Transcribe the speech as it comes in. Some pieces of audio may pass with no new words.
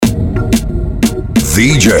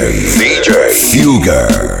DJ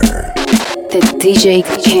Fugger. The DJ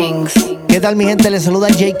Kings. ¿Qué tal, mi gente? Les saluda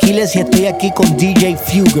Jay Quiles y estoy aquí con DJ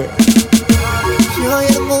Fugger. Si hoy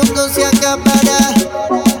el mundo se acabará,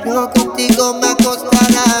 yo contigo me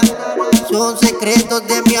acostará. Son secretos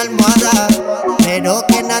de mi almohada, pero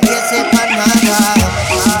que nadie sepa nada.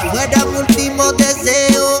 Si fuera mi último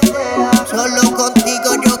deseo, solo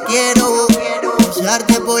contigo yo quiero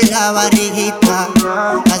besarte por la barriguita,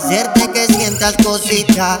 hacerte que sientas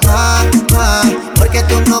cositas. Porque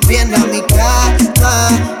tú no vienes a mi cama,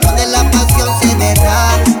 donde la pasión se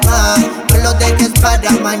derrama. No lo dejes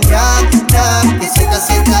para mañana, que se te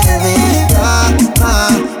hace tarde.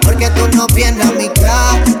 Porque tú no vienes a mi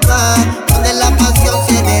cama, donde la pasión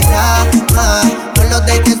se derrama. No lo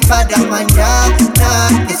dejes para mañana,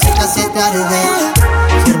 que se te hace tarde.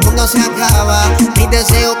 Si el mundo se acaba, mi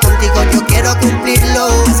deseo contigo yo quiero cumplirlo.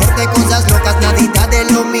 Hacerte cosas locas, nadita de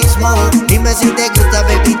lo mismo. Dime si te gusta,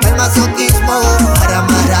 baby, el masoquismo. Para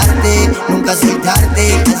amarrarte, nunca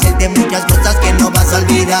soltarte, hacerte muchas cosas que no vas a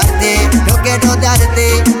olvidarte. Yo quiero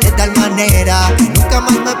darte de tal manera que nunca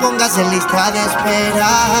más me pongas en lista de espera.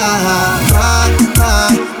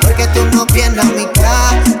 Porque tú no vienes a mi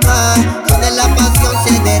cama, donde la pasión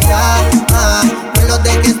se derrama. No lo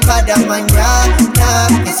dejes para mañana,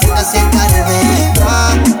 que se te hace tarde.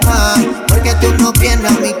 Porque tú no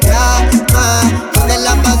vienes a mi cama, donde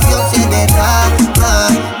la pasión se derrama.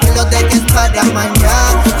 No lo dejes para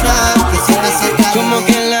mañana, que se te hace tarde. Como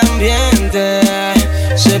que el ambiente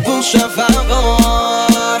se puso a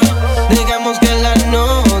favor. Digamos que la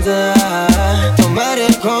nota tomar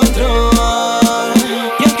el control.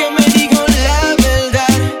 Y aunque me dijo la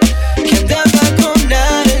verdad que andaba con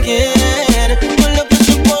alguien, no lo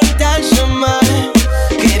puso portarse mal,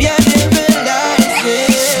 quería revelarse.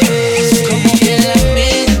 Como que el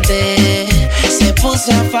ambiente se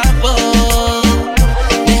puso a favor.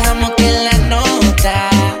 Dejamos que la nota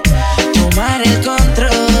tomar el control.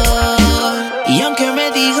 Y aunque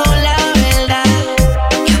me dijo la verdad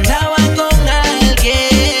que andaba con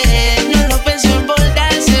alguien, no lo pensó en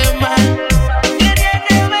portarse mal, quería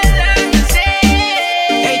revelarse.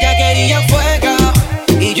 Ella quería fuego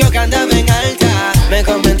y yo que andaba en alta. Me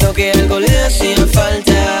comentó que algo le hacía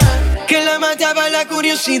falta, que la mataba la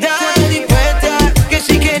curiosidad. Dispuesta, que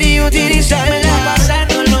si quería utilizarla. Me está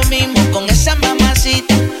pasando lo mismo con esa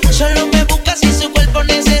mamacita. Solo me busca si su cuerpo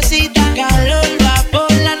necesita calor,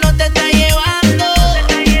 vapor, la no te está llevando.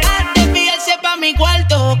 Antes pillarse pa' mi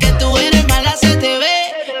cuarto, que tú eres mala, se te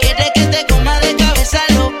ve. Quiere que te coma de cabeza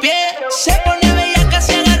a los pies. Se pone bella,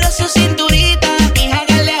 casi agarra su cinturita. Mija,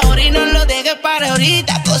 hágale ahora y no lo dejes para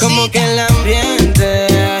ahorita, cosita. Como que el ambiente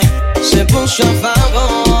se puso a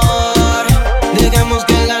favor. Digamos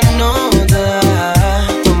que la nota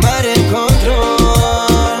tomar el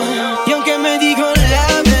control. Y aunque me dijo la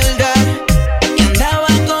verdad que andaba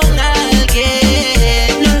con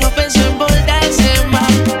alguien, no lo pensó en portarse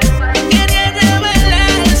mal, quería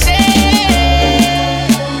revelarse.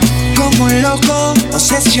 Como un loco,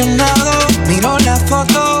 obsesionado, miro la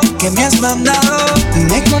foto que me has mandado.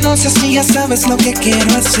 Me conoces y ya sabes lo que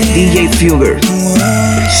quiero hacer. DJ Fugger,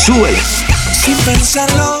 súbelo. Sin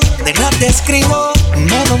pensarlo, de nada te escribo.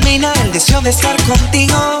 Me domina el deseo de estar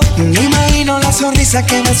contigo. Me imagino la sonrisa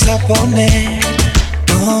que vas a poner.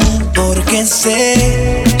 Oh, porque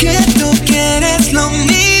sé que tú quieres lo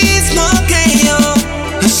mismo que yo.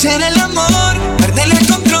 Hacer el amor, perder el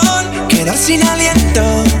control, quedar sin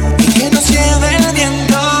aliento y que nos lleve el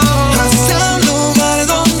viento hasta un lugar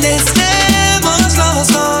donde estemos los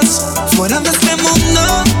dos, fuera de este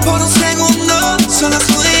mundo por un segundo, solo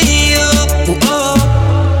tú y yo.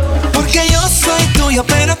 Porque yo soy tuyo,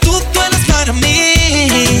 pero tú eres para mí.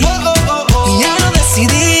 Y ya lo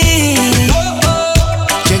decidí.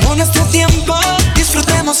 Llegó nuestro tiempo,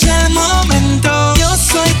 disfrutemos el momento. Yo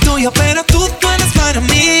soy tuyo, pero tú eres para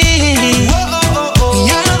mí. Y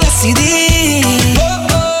ya lo decidí.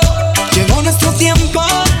 Llegó nuestro tiempo,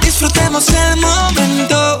 disfrutemos el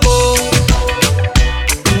momento.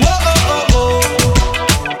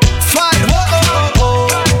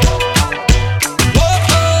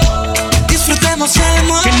 Disfrutemos el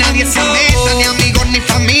momento. Que nadie se meta, ni amigos ni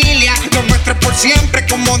familia. Lo nuestro es por siempre,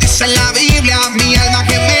 como dice la Biblia. Mi alma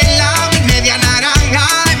gemela, mi media naranja.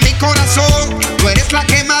 En mi corazón, tú eres la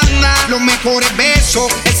que manda. Los mejores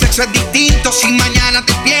besos, el sexo es distinto. Si mañana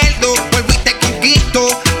te pierdo, vuelvo y te conquisto.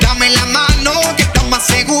 Dame la mano, que estás más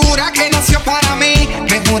segura. Que nació para mí,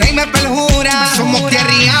 me jura y me perjura. Somos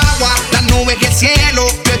tierra y agua, las nubes y el cielo.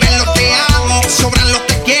 Bebé, los te amo, sobran los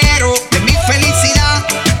te quiero. De mi felicidad,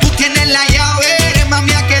 tú tienes la llave. Eres más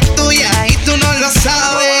mía que tuya y tú no lo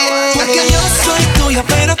sabes. Porque yo soy tuyo,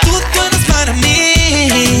 pero tú eres para mí.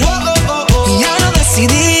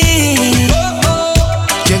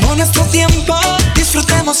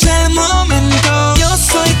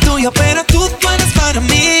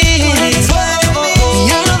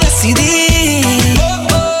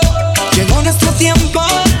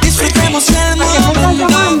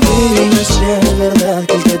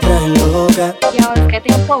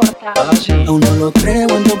 Aún no lo creo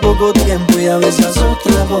en tan poco tiempo y a veces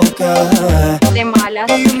otra boca. De malas.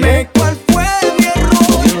 Dime cuál fue mi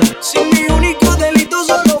error. Si mi único delito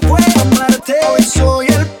solo fue amarte, hoy soy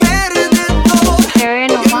el perdedor. Te Y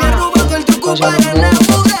me he robado el truco para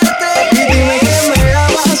enamorarte. Y dime que me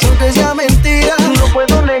amas aunque sea mentira. No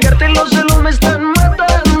puedo negarte, los celos me están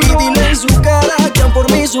matando. Y dile en su cara que aún por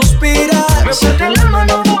mí suspira. Me parte el alma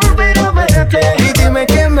no volver a verte. Y dime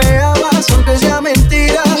que me amas aunque sea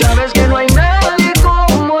mentira. Sabes que no hay nadie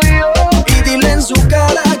como yo. Y dile en su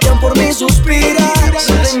cara que aún por mí suspira.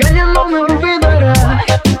 Si te engañas no me olvidarás.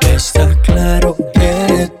 Está claro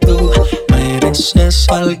que tú mereces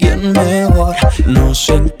a alguien mejor. No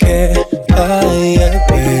sé en qué fallé,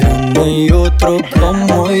 pero no hay otro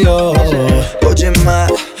como yo. Oye, ma,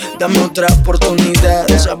 dame otra oportunidad.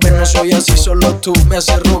 Sabes, no soy así, solo tú me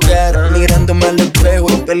haces rogar. Mirándome al espejo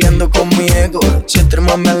y peleando con mi ego. Si entre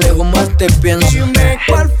más me alejo, más te pienso. Dime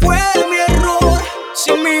cuál fue mi error.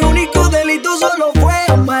 Si mi único delito solo fue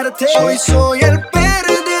amarte, hoy soy el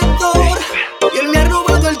perdedor. Y él me ha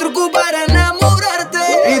robado el truco para enamorarte.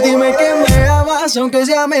 Y dime que me amas aunque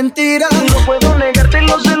sea mentira. No puedo negarte,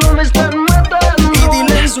 los celos me están matando. Y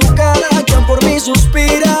dile en su cara que aún por mí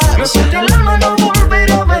suspira. Me parte el alma no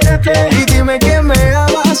volver a verte. Y dime que me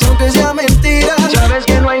amas aunque sea mentira. Sabes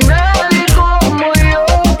que no hay nadie como yo.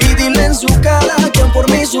 Y dile en su cara que aún por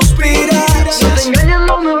mí suspira. Si te engañas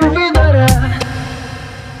no me olvidarás.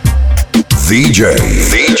 DJ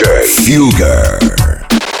Fugger.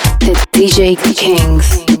 The DJ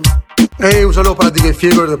Kings. Hey, un saludo para DJ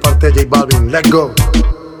Fugger de parte de J Balvin. Let's go.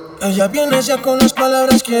 Ella viene ya con las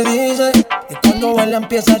palabras que dice. Y cuando baila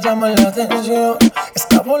empieza a llamar la atención.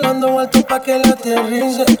 Está volando alto pa' que la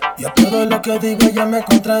aterrice. Y a todo lo que digo ella me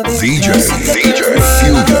contradice. DJ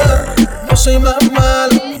Fugger. Yo soy más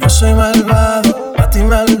malo, yo soy malvado, a ti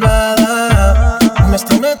malvada. Me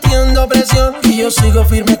está metiendo presión y yo sigo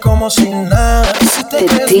firme como sin nada. Si te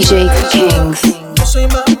The DJ Kings. yo soy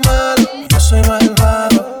más malo, yo soy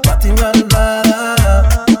malvado, a ti malvada.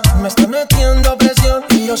 Me está metiendo presión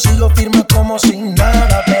y yo sigo firme como sin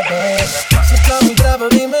nada, bebé. Si está muy bravo,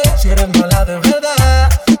 dime si eres mala de verdad.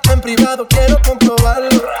 En privado quiero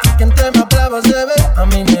comprobarlo. Que entre más bravas de ver, a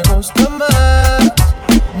mí me gusta más,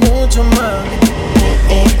 mucho más.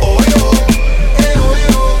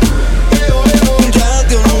 Ya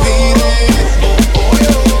te olvidé.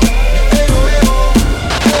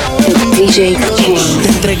 The DJ Kings. Te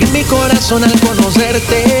entregué mi corazón al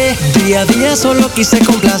conocerte. Día a día solo quise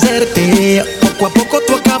complacerte. Poco a poco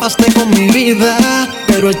tú acabaste con mi vida,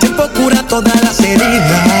 pero el tiempo cura todas las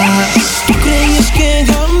heridas. ¿Tú creías que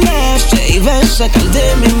jamás te iba a sacar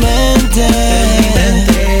de mi mente?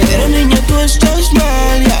 Pero niña, tú estás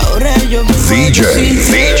mal y ahora yo DJ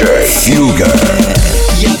Fugger.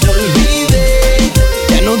 ya te olvidé,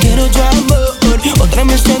 ya no quiero tu amor. Otra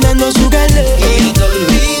me está dando su calor. Ya te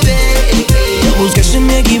olvidé, no busques en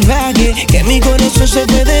mi equipaje, que mi corazón se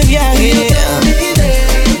fue de viaje.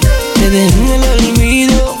 Te dejé en el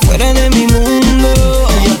olvido, fuera de mi mundo.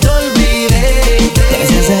 Ya te olvidé,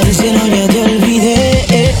 gracias al cielo ya te olvidé.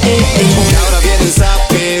 Y ahora vienes a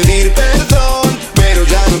pedir perdón, pero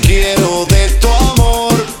ya no quiero de tu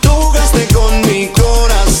amor. Tú jugaste con mi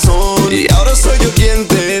corazón y ahora soy yo quien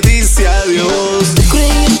te dice adiós. ¿Tú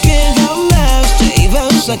creías que jamás te iba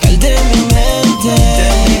a sacar de mi mente?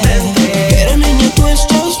 Pero niña, tú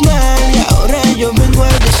estás mal y ahora yo vengo a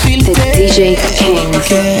decirte The DJ Kings.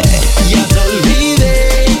 que ya te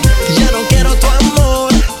olvidé, ya no quiero tu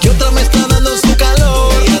amor, que otra me está dando su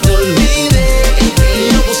calor. Ya te olvidé,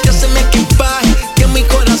 no busques en mi equipaje, que mi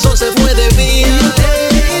corazón se fue de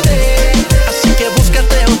viaje. Así que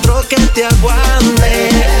búscate otro que te aguante.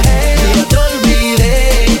 Ya te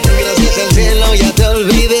olvidé, gracias al cielo ya te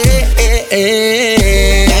olvidé.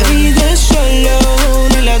 La vida es solo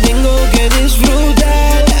una y la tengo que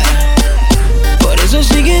disfrutar. Por eso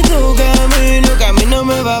sigue tu camino, que a mí no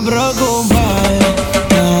me va a preocupar.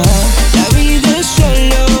 La vida es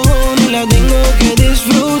solo una y la tengo que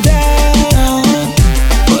disfrutar.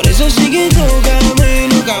 Por eso sigue tu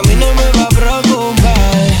camino, que a mí no me va a preocupar.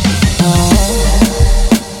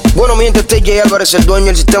 Bueno, mi gente, este es Jay Álvarez, el dueño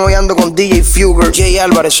del sistema, y ando con DJ Fugger. Jay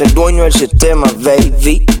Álvarez, el dueño del sistema,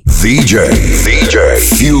 baby. DJ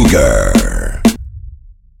Fugger.